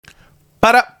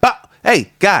Ba-da-ba.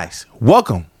 Hey, guys,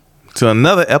 welcome to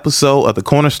another episode of the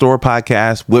Corner Store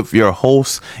Podcast with your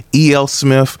host, E.L.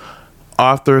 Smith,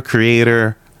 author,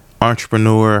 creator,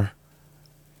 entrepreneur,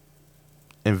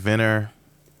 inventor,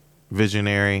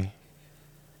 visionary,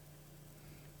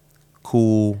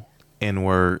 cool,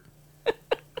 N-word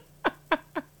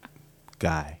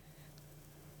guy.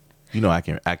 You know I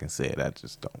can say it. I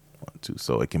just don't want to,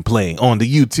 so it can play on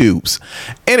the YouTubes.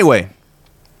 Anyway,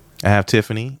 I have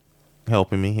Tiffany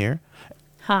helping me here.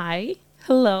 Hi.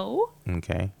 Hello.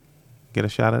 Okay. Get a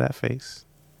shot of that face.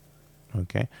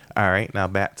 Okay. All right. Now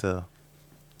back to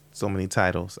so many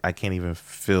titles. I can't even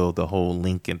fill the whole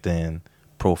LinkedIn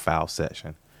profile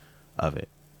section of it.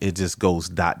 It just goes ...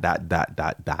 We're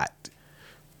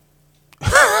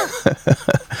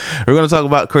going to talk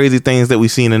about crazy things that we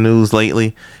see in the news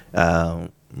lately. We're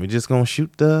just going to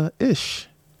shoot the ish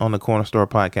on the Corner Store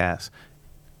Podcast.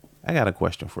 I got a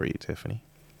question for you, Tiffany.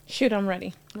 Shoot, I'm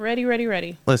ready.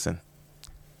 Ready. Listen,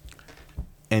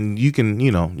 and you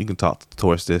can talk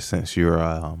towards this since you're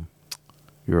a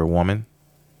woman,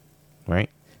 right?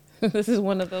 This is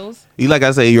one of those. You like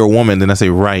I say you're a woman, then I say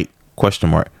right ?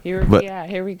 Here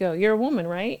we go. You're a woman,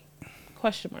 right ?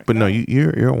 But no,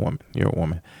 you're a woman. You're a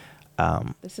woman.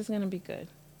 This is gonna be good.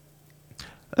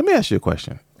 Let me ask you a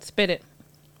question. Spit it.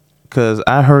 Because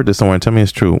I heard this somewhere. And tell me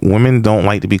it's true. Women don't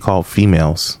like to be called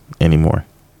females anymore.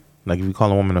 Like if you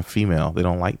call a woman a female, they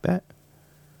don't like that.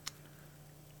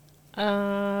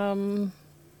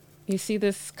 You see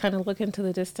this kind of look into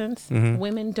the distance. Mm-hmm.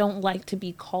 Women don't like to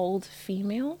be called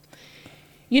female.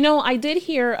 You know, I did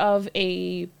hear of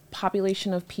a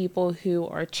population of people who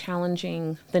are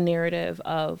challenging the narrative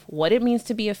of what it means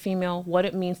to be a female, what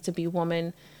it means to be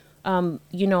woman.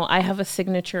 I have a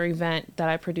signature event that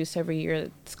I produce every year.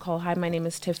 It's called Hi, My Name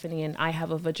is Tiffany and I Have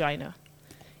a Vagina.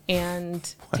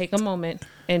 And take a moment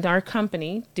in our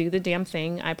company, do the damn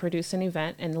thing. I produce an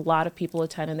event and a lot of people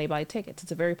attend and they buy tickets.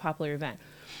 It's a very popular event,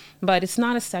 but it's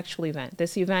not a sexual event.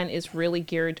 This event is really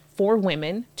geared for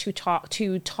women to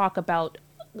talk about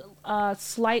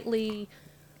slightly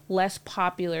less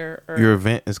popular. Your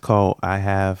event is called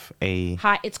Hi.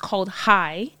 It's called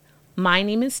Hi, My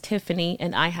Name is Tiffany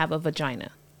and I Have a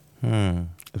Vagina.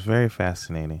 It's very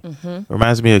fascinating. Mm-hmm.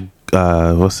 Reminds me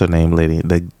of what's her name, lady?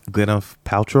 The Gwyneth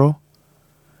Paltrow.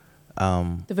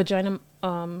 The vagina.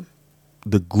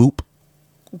 The Goop.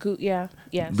 Yeah.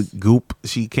 Yes. The Goop.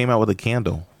 She came out with a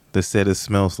candle that said it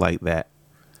smells like that.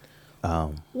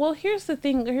 Well, here's the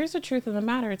thing. Here's the truth of the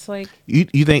matter. It's like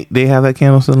you think they have that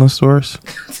candle still in the stores?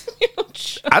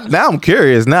 Now I'm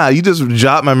curious. Now you just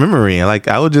jogged my memory. Like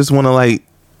I would just want to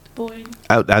boy.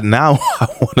 Now I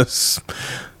want to.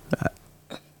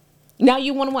 Now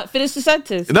you want to finish the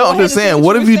sentence. No, I'm just saying,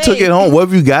 what if you took it home? What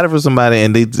if you got it for somebody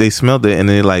and they smelled it and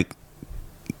they're like,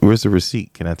 where's the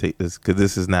receipt? Can I take this? Because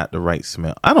this is not the right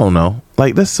smell. I don't know.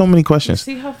 Like, there's so many questions.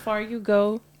 You see how far you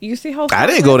go? You see how far I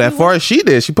didn't go that far as she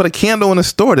did. She put a candle in the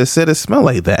store that said it smelled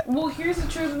like that. Well, here's the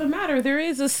truth of the matter. There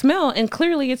is a smell and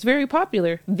clearly it's very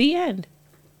popular. The end.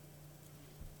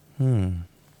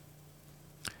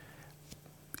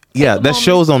 Yeah, that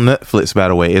show's on Netflix, by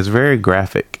the way. It's very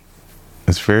graphic.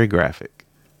 It's very graphic.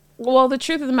 Well, the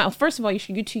truth of the matter, first of all,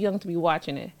 you're too young to be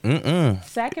watching it.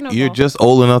 Second of all, you're just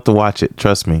old enough to watch it.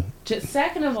 Trust me.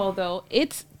 Second of all, though,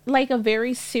 it's like a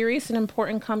very serious and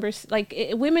important conversation. Like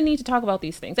women need to talk about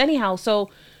these things. Anyhow, so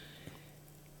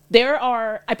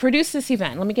I produce this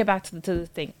event. Let me get back to the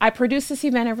thing. I produce this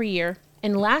event every year.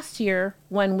 And last year,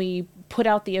 when we put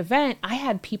out the event, I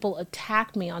had people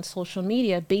attack me on social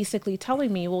media, basically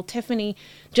telling me, well, Tiffany,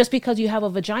 just because you have a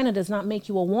vagina does not make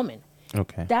you a woman.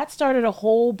 Okay. That started a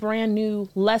whole brand new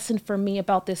lesson for me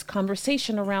about this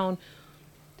conversation around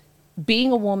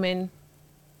being a woman,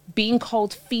 being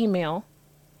called female,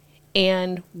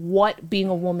 and what being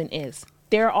a woman is.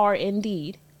 There are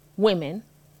indeed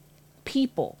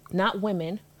people, not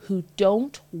women, who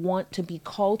don't want to be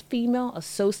called female,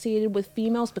 associated with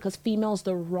females, because female is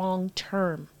the wrong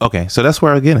term. Okay, so that's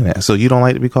where I'm getting at. So you don't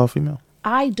like to be called female?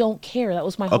 I don't care. That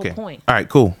was my whole point. All right,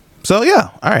 cool. So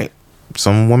yeah, all right.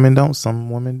 Some women don't, some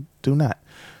women do not.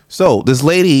 So this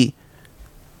lady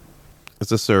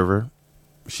is a server.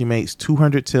 She makes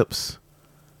 200 tips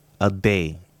a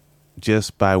day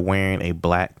just by wearing a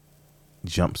black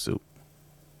jumpsuit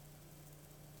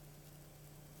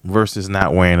versus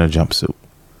not wearing a jumpsuit.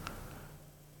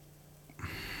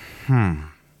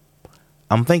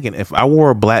 I'm thinking if I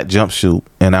wore a black jumpsuit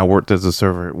and I worked as a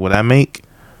server, would I make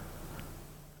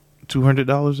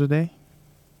 $200 a day?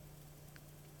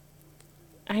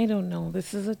 I don't know.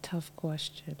 This is a tough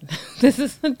question. This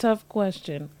is a tough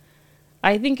question.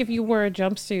 I think if you wore a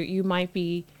jumpsuit, you might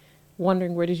be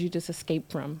wondering, where did you just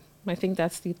escape from? I think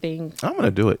that's the thing. I'm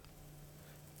gonna do it.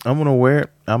 I'm gonna wear it.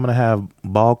 I'm gonna have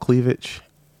ball cleavage,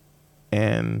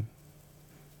 and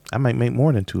I might make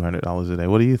more than $200 a day.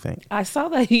 What do you think? I saw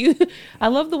that you. I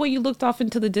love the way you looked off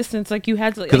into the distance, like you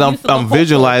had to. Because I'm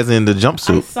visualizing the I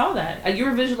jumpsuit. saw that. You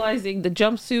were visualizing the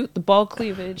jumpsuit, the ball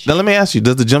cleavage. Now let me ask you: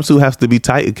 does the jumpsuit have to be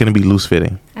tight? Or can it be loose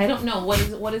fitting? I don't know.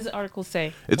 What does the article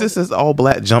say? It just says all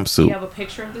black Do you jumpsuit. have a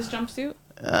picture of this jumpsuit?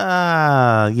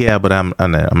 Yeah, but I'm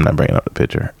not bringing up the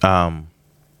picture.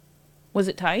 Was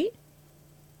it tight?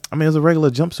 I mean, it's a regular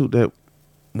jumpsuit that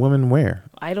women wear.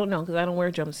 I don't know because I don't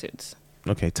wear jumpsuits.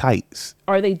 Okay, tights.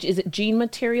 Is it jean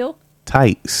material?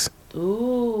 Tights.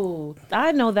 Ooh,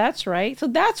 I know that's right. So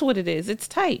that's what it is. It's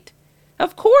tight.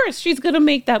 Of course, she's going to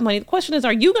make that money. The question is,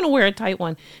 are you going to wear a tight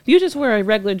one? If you just wear a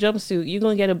regular jumpsuit, you're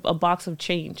going to get a box of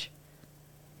change.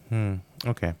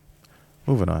 Okay,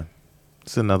 moving on.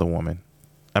 It's another woman.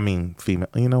 I mean, female.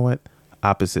 You know what?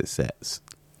 Opposite sex.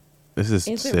 This is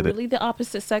it really the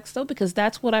opposite sex, though? Because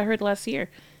that's what I heard last year.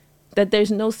 That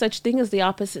there's no such thing as the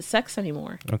opposite sex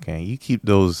anymore. Okay, you keep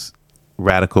those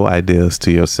radical ideas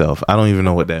to yourself. I don't even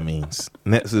know what that means.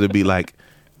 Next, it'll be like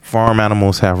farm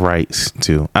animals have rights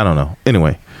too. I don't know.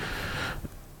 Anyway,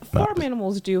 Farm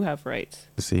animals do have rights.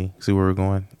 see where we're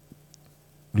going.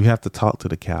 You have to talk to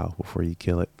the cow before you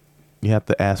kill it. You have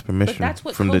to ask But permission that's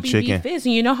what from Kobe the chicken. beef is.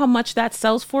 And you know how much that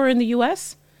sells for in the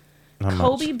U.S.? How much?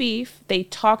 Kobe beef, they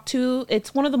talk to,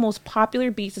 it's one of the most popular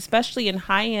beefs, especially in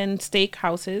high-end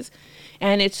steakhouses.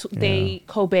 And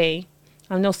Kobe,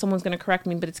 I know someone's going to correct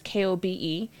me, but it's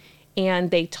Kobe. And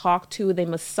they talk to, they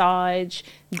massage,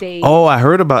 Oh, I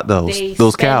heard about those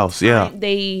spend cows. Yeah.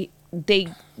 time-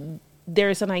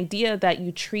 there's an idea that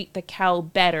you treat the cow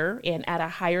better and at a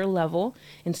higher level.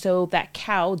 And so that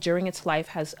cow during its life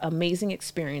has amazing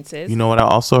experiences. You know what I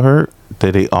also heard?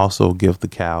 That they also give the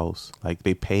cows, like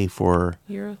they pay for.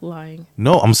 You're lying.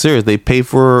 No, I'm serious. They pay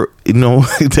for,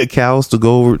 the cows to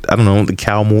go, I don't know, the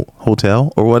cow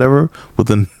hotel or whatever with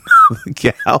the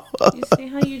cow. You see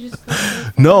how you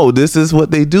just... No, this is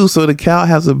what they do. So the cow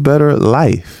has a better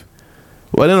life.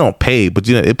 Well, they don't pay, but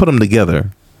they put them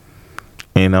together.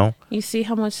 You see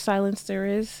how much silence there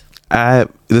is?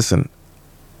 Listen,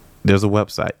 there's a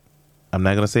website. I'm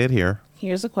not going to say it here.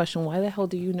 Here's a question. Why the hell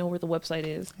do you know where the website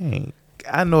is? Hey,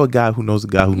 I know a guy who knows a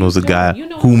guy who knows a don't. guy You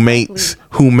know who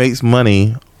exactly. makes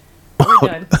money. We're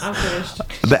done. I'm finished.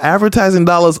 The advertising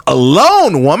dollars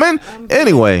alone, woman.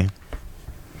 Anyway,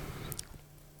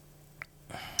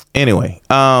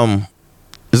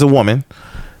 there's a woman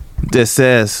that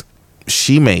says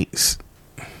she makes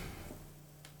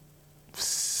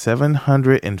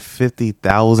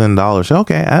 $750,000.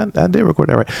 Okay, I did record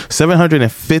that right.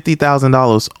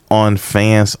 $750,000 on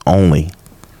fans only.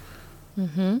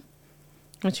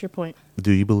 What's your point?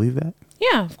 Do you believe that?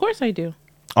 Yeah, of course I do.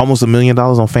 Almost $1 million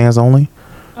on fans only.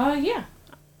 Yeah.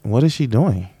 What is she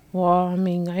doing? Well, I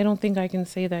mean, I don't think I can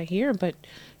say that here, but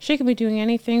she could be doing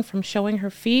anything from showing her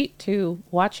feet to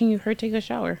watching her take a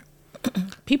shower.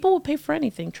 People will pay for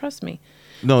anything. Trust me.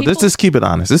 No, let's just keep it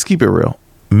honest. Let's keep it real.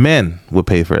 Men would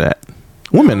pay for that.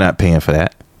 Women not paying for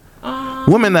that.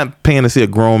 Women not paying to see a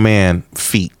grown man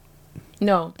feet.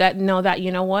 No, you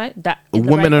know what?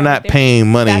 Women are not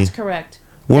paying money. That's correct.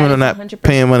 Women That are is not 100%.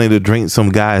 paying money to drink some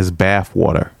guy's bath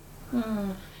water.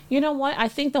 You know what? I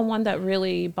think the one that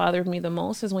really bothered me the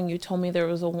most is when you told me there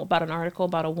was about an article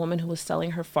about a woman who was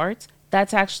selling her farts.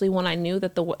 That's actually when I knew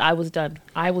that I was done.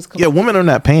 I was Yeah, women are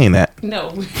not paying that.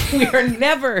 No, we are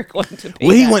never going to pay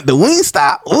Well, he that. went to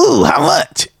Wingstop. Ooh, how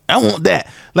much? I want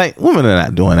that. Like, women are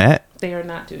not doing that. They are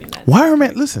not doing that. Why are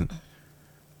men? Listen,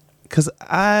 because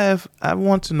I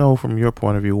want to know from your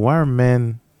point of view, why are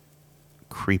men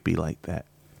creepy like that?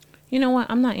 You know what?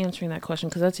 I'm not answering that question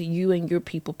because that's a you and your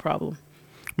people problem.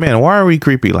 Man, why are we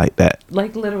creepy like that?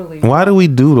 Like literally. Why do we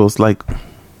do those? Like,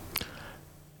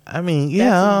 I mean,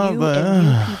 yeah, That's a you but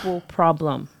and you people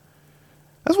problem.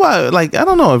 that's why. Like, I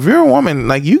don't know. If you're a woman,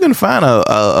 like, you can find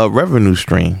a revenue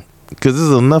stream because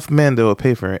there's enough men that will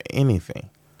pay for anything.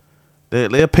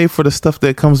 They'll pay for the stuff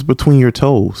that comes between your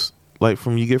toes, like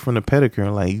from you get from the pedicure,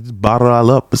 and like you just bottle it all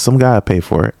up, but some guy will pay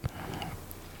for it.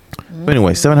 But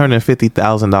anyway,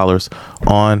 $750,000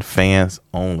 on fans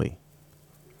only.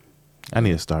 I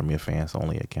need to start me a fans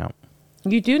only account.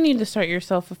 You do need to start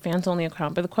yourself a fans only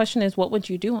account, but the question is, what would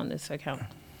you do on this account?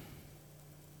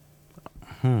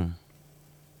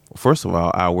 First of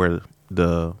all, I wear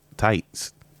the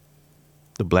tights,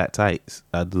 the black tights.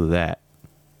 I do that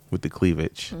with the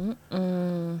cleavage.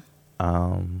 Maybe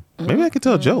I could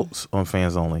tell jokes on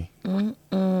fans only. In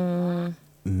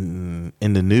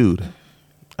the nude.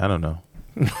 I don't know.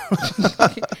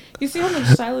 You see how much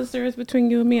silence there is between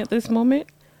you and me at this moment?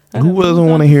 Who doesn't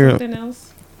want to hear? Something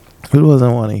else? Who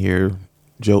doesn't want to hear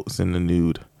jokes in the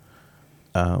nude?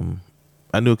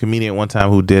 I knew a comedian one time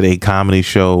who did a comedy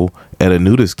show at a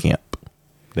nudist camp.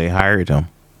 They hired him,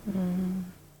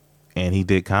 and he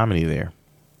did comedy there.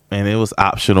 And it was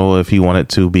optional if he wanted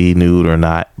to be nude or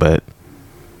not. But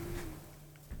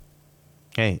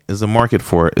hey, there's a market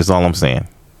for it. Is all I'm saying.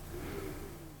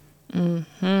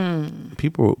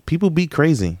 People be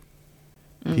crazy.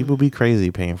 People be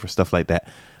crazy paying for stuff like that.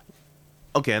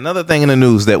 Okay, another thing in the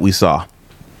news that we saw.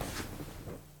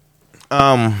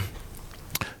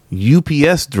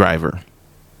 UPS driver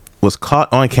was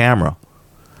caught on camera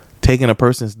taking a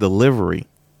person's delivery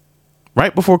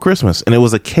right before Christmas, and it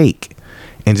was a cake,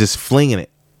 and just flinging it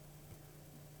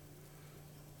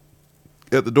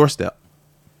at the doorstep.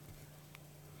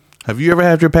 Have you ever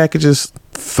had your packages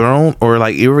thrown, or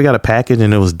like you ever got a package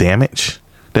and it was damaged?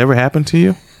 That ever happened to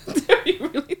you? Are you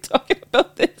really talking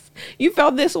about this? You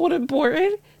felt this one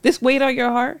important? This weight on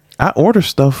your heart? I order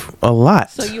stuff a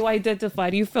lot. So you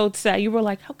identified. You felt sad. You were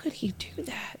like, how could he do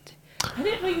that? I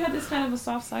didn't know you had this kind of a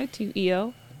soft side to you,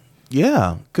 EO.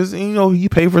 Yeah, because, you know, you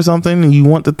pay for something and you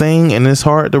want the thing, and it's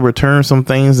hard to return some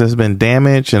things that's been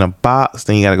damaged in a box.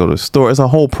 Then you got to go to the store. It's a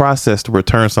whole process to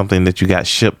return something that you got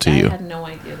shipped to you. I had no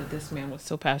idea that this man was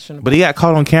so passionate. But he got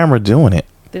caught on camera doing it.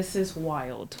 This is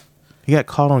wild. He got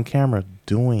caught on camera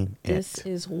doing it. This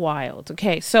is wild.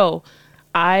 Okay, so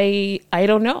I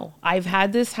don't know. I've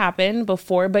had this happen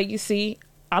before, but you see,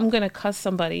 I'm going to cuss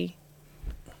somebody,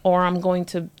 or I'm going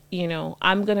to,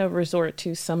 I'm going to resort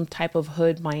to some type of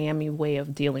hood Miami way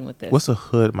of dealing with this. What's a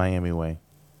hood Miami way?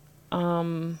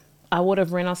 I would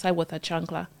have ran outside with a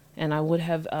chancla, and I would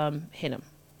have hit him.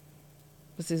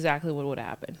 That's exactly what would have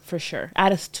happened, for sure.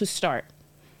 To start,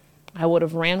 I would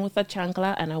have ran with a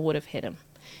chancla, and I would have hit him.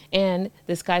 And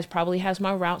this guy probably has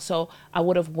my route, so I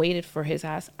would have waited for his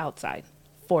ass outside,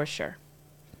 for sure.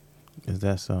 Is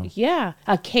that so? Yeah.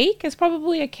 A cake is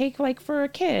probably a cake like for a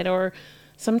kid, or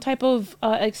some type of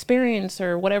experience,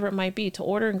 or whatever it might be, to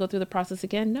order and go through the process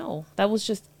again. No, that was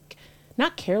just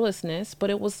not carelessness, but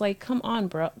it was like, come on,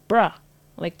 bruh,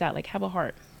 like that, like have a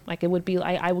heart. Like it would be,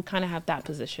 I would kind of have that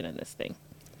position in this thing.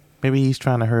 Maybe he's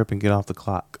trying to hurry up and get off the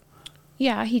clock.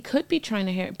 Yeah, he could be trying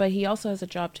to hear, but he also has a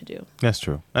job to do. That's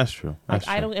true. That's true. That's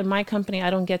like, true. in my company,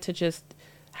 I don't get to just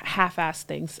half-ass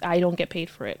things. I don't get paid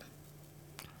for it.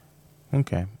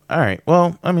 Okay. All right.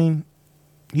 Well, I mean,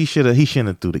 he shouldn't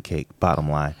have threw the cake. Bottom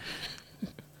line,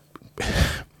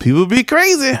 people be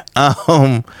crazy.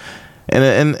 And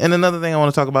another thing I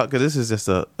want to talk about, because this is just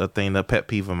a thing, a pet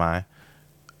peeve of mine.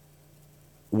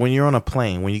 When you're on a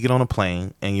plane, when you get on a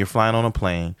plane and you're flying on a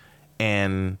plane,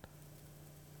 and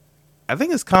I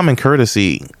think it's common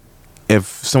courtesy if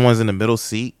someone's in the middle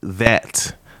seat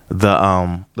that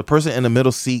the person in the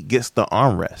middle seat gets the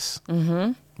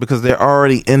armrest because they're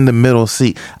already in the middle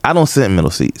seat. I don't sit in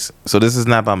middle seats, so this is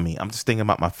not about me. I'm just thinking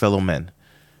about my fellow men.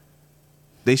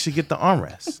 They should get the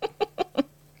armrest.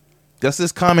 That's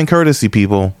just common courtesy,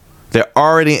 people. They're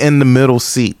already in the middle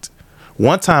seat.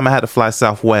 One time I had to fly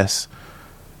Southwest.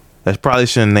 I probably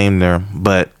shouldn't name them,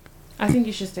 but I think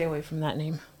you should stay away from that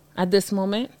name at this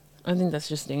moment. I think that's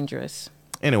just dangerous.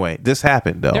 Anyway, this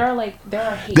happened though. There are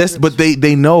hate this, groups. but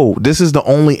they know this is the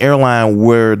only airline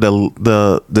where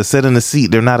the sit in the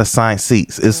seat, they're not assigned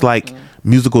seats. It's like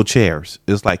musical chairs.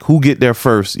 It's like who get there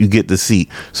first, you get the seat.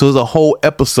 So there's a whole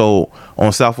episode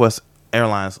on Southwest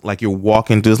Airlines, like you're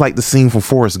walking through. It's like the scene from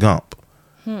Forrest Gump.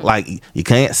 Like you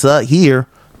can't sit here,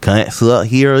 can't sit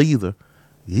here either.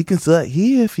 You can sit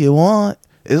here if you want.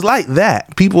 It's like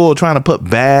that. People are trying to put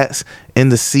bags in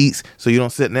the seats so you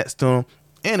don't sit next to them.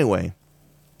 Anyway,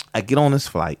 I get on this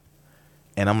flight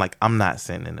and I'm like, I'm not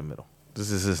sitting in the middle.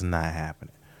 This is just not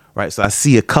happening. Right. So I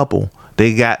see a couple.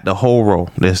 They got the whole row.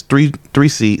 There's three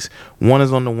seats. One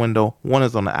is on the window. One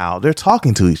is on the aisle. They're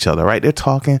talking to each other. Right. They're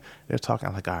talking.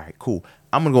 I'm like, all right, cool.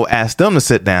 I'm going to go ask them to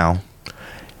sit down.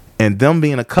 And them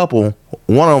being a couple,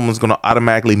 one of them is going to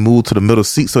automatically move to the middle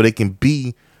seat so they can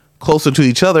be closer to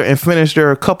each other and finish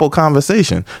their couple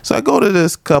conversation. So I go to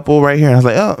this couple right here and I was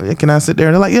like, oh, can I sit there?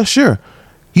 And they're like, yeah, sure.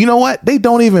 You know what? They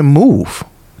don't even move.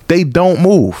 They don't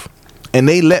move. And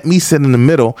they let me sit in the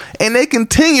middle and they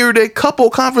continue their couple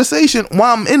conversation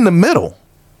while I'm in the middle.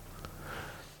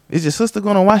 Is your sister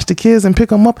going to watch the kids and pick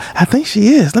them up? I think she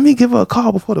is. Let me give her a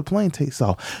call before the plane takes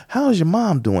off. How's your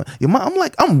mom doing? Your mom? I'm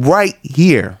like, I'm right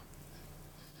here.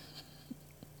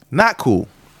 Not cool.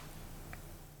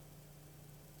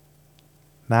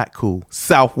 Not cool.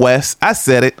 Southwest. I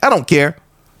said it. I don't care.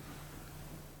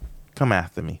 Come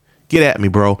after me. Get at me,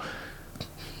 bro.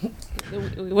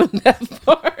 We went that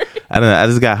far. I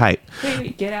just got hyped.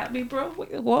 Wait, get at me, bro.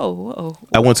 Whoa.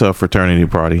 I went to a fraternity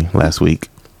party last week.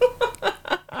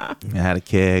 I had a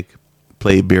keg,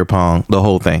 played beer pong, the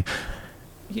whole thing.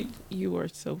 You are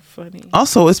so funny.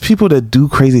 Also, it's people that do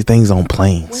crazy things on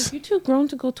planes. Wait, you too grown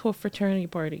to go to a fraternity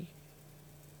party.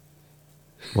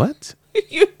 What?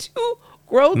 You too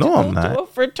grown No, to I'm go not. to a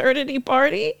fraternity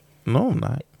party? No, I'm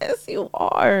not. Yes, you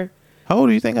are. How old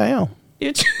do you think I am?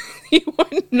 You are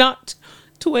not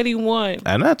 21.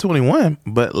 I'm not 21,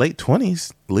 but late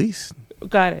 20s at least.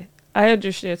 Got it. I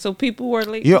understand. So people who are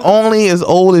late. You're only as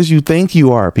old as you think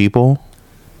you are, people.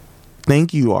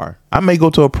 Think you are. I may go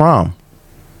to a prom.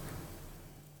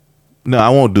 No, I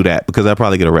won't do that because I'll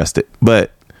probably get arrested.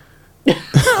 But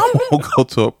I won't go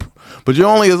to a. But you're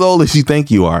only as old as you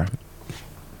think you are.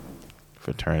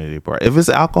 Fraternity party. If it's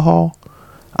alcohol,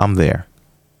 I'm there.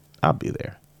 I'll be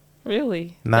there.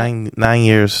 Really? 9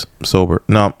 years sober.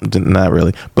 No, not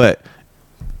really. But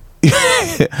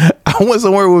I went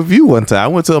somewhere with you one time. I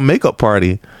went to a makeup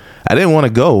party. I didn't want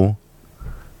to go,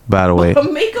 by the way. A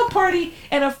makeup party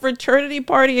and a fraternity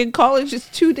party in college is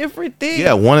two different things.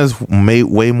 Yeah, one is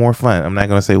way more fun. I'm not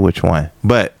going to say which one.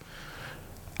 But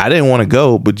I didn't want to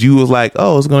go, but you was like,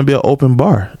 oh, it's going to be an open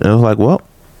bar. And I was like, well,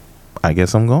 I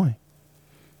guess I'm going.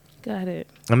 Got it.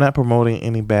 I'm not promoting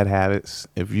any bad habits.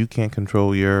 If you can't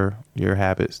control your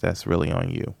habits, that's really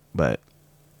on you. But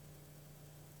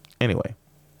anyway,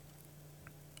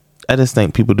 I just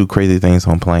think people do crazy things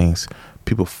on planes.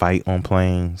 People fight on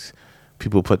planes.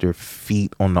 People put their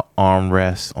feet on the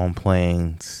armrests on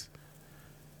planes.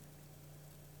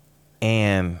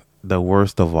 And the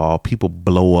worst of all, people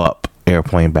blow up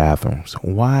airplane bathrooms.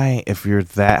 Why, if you're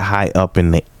that high up in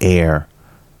the air,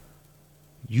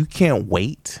 you can't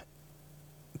wait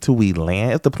till we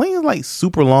land? If the plane is like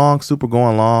super long, super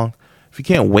going long, if you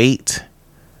can't wait,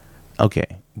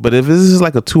 okay. But if this is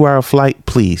like a 2-hour flight,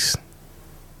 please,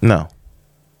 no,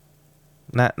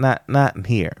 not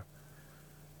here.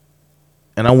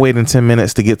 And I'm waiting 10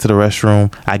 minutes to get to the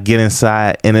restroom. I get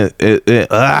inside and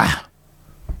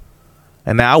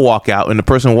and now I walk out and the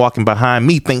person walking behind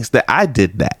me thinks that I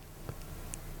did that.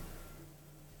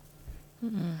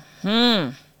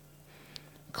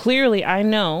 Clearly, I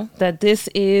know that this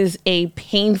is a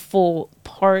painful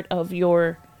part of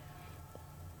your,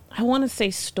 I want to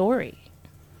say, story.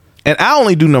 And I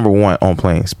only do number one on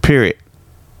planes, period.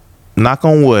 Knock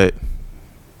on wood.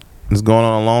 It's going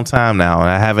on a long time now, and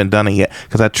I haven't done it yet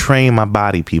because I train my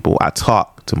body, people. I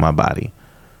talk to my body.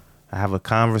 I have a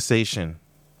conversation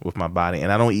with my body,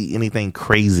 and I don't eat anything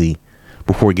crazy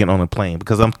before getting on the plane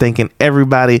because I'm thinking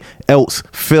everybody else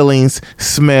feelings,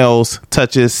 smells,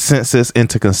 touches, senses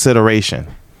into consideration.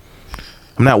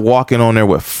 I'm not walking on there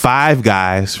with 5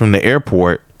 guys from the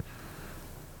airport.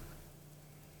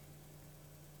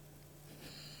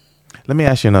 Let me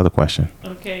ask you another question.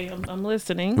 Okay, I'm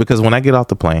listening. Because when I get off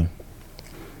the plane,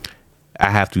 I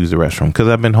have to use the restroom because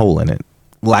I've been holding it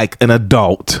like an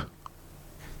adult.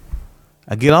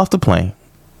 I get off the plane.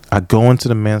 I go into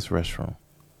the men's restroom.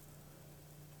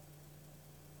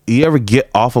 You ever get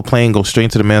off a plane, go straight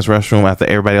into the men's restroom after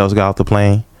everybody else got off the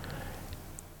plane?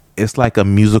 It's like a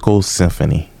musical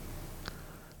symphony.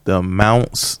 The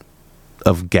amounts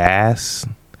of gas.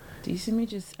 Do you see me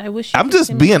just? I wish. I'm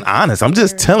just being honest. I'm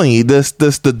just telling you this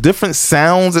the different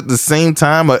sounds at the same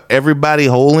time of everybody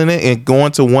holding it and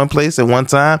going to one place at one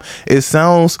time. It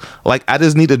sounds like I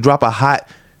just need to drop a hot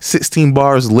 16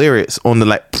 bars lyrics on the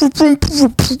like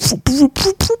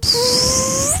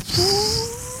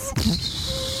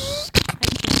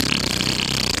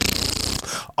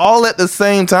all at the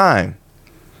same time.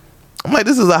 I'm like,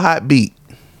 this is a hot beat.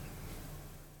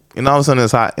 And all of a sudden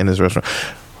it's hot in this restaurant.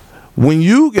 When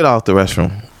you get off the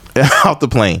restroom, off the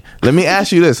plane, let me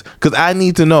ask you this, because I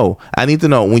need to know.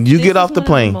 When you get off the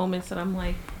plane. Moments that I'm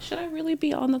like, should I really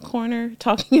be on the corner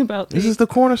talking about this? This is the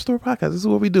Corner Store Podcast. This is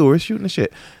what we do. We're shooting the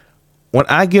shit. When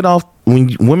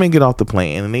women get off the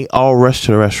plane and they all rush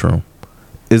to the restroom,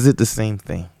 is it the same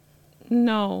thing?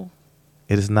 No.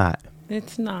 It is not.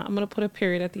 It's not. I'm going to put a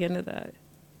period at the end of that.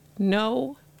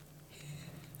 No.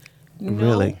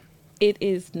 Really? It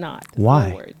is not. Why?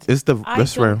 No words. It's the I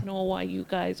restroom. don't know why you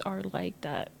guys are like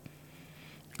that.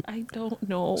 I don't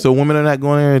know. So women are not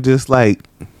going there and just like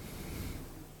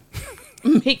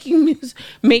making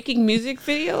music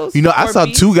videos. You know, I saw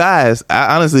 2 guys.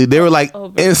 Honestly, they were like,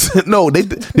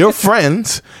 they were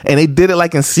friends, and they did it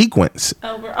like in sequence.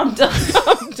 Albert, I'm done.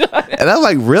 I'm done. And I was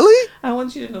like, really? I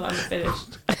want you to know I'm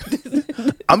finished.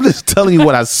 I'm just telling you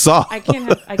what I saw. I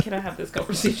cannot have this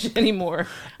conversation anymore.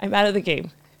 I'm out of the game.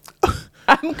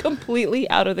 I'm completely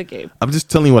out of the game. I'm just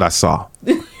telling you what I saw.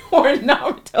 Or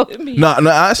not telling me. No,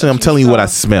 actually, I'm telling you what I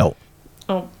smelled.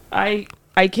 Oh, I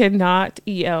cannot,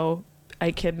 EL.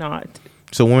 I cannot.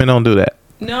 So women don't do that.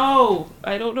 No,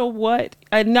 I don't know what.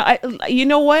 You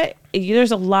know what?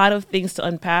 There's a lot of things to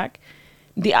unpack.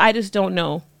 I just don't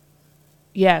know.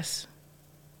 Yes.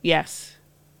 Yes.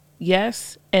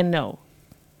 Yes and no.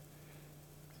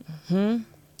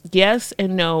 Yes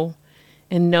and no.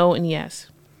 And no and yes.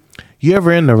 You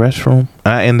ever in the restroom?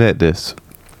 I end at this.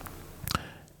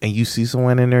 And you see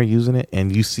someone in there using it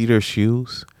and you see their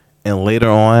shoes. And later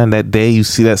on that day, you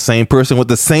see that same person with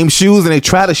the same shoes and they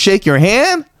try to shake your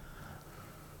hand.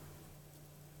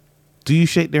 Do you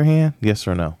shake their hand? Yes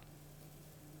or no?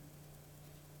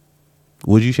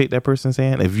 Would you shake that person's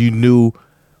hand if you knew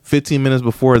 15 minutes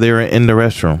before they were in the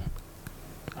restroom?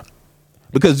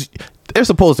 Because they're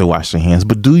supposed to wash their hands,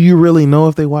 but do you really know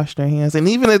if they wash their hands? And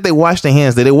even if they wash their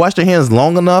hands, did they wash their hands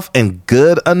long enough and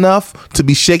good enough to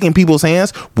be shaking people's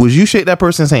hands? Would you shake that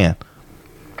person's hand?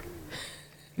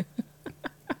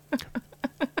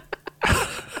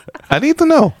 I need to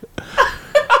know.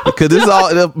 Because this is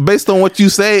all based on what you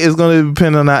say is going to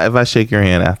depend on that if I shake your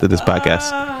hand after this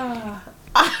podcast.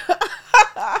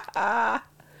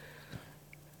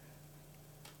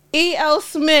 E.L.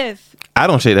 Smith. I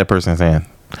don't shake that person's hand.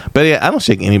 But yeah, I don't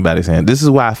shake anybody's hand. This is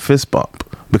why I fist bump.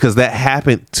 Because that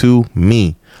happened to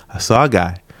me. I saw a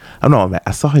guy. I don't know, man.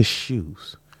 I saw his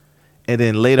shoes. And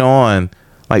then later on,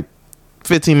 like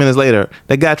 15 minutes later,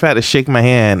 that guy tried to shake my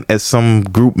hand at some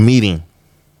group meeting.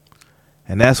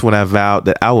 And that's when I vowed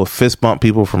that I will fist bump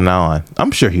people from now on.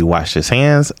 I'm sure he washed his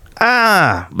hands.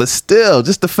 But still,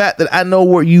 just the fact that I know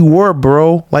where you were,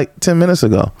 bro, like 10 minutes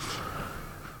ago.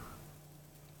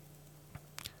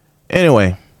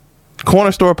 Anyway,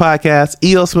 Corner Store Podcast,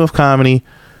 E.L. Smith Comedy,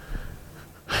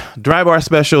 Dry Bar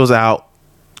Specials out.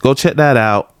 Go check that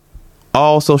out.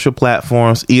 All social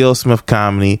platforms, E.L. Smith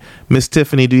Comedy. Miss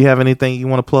Tiffany, do you have anything you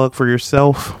want to plug for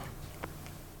yourself?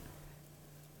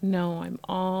 No, I'm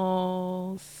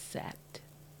all set.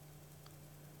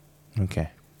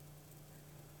 Okay.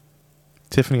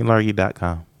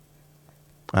 TiffanyLargy.com.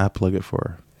 I plug it for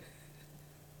her.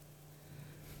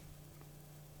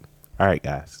 All right,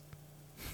 guys.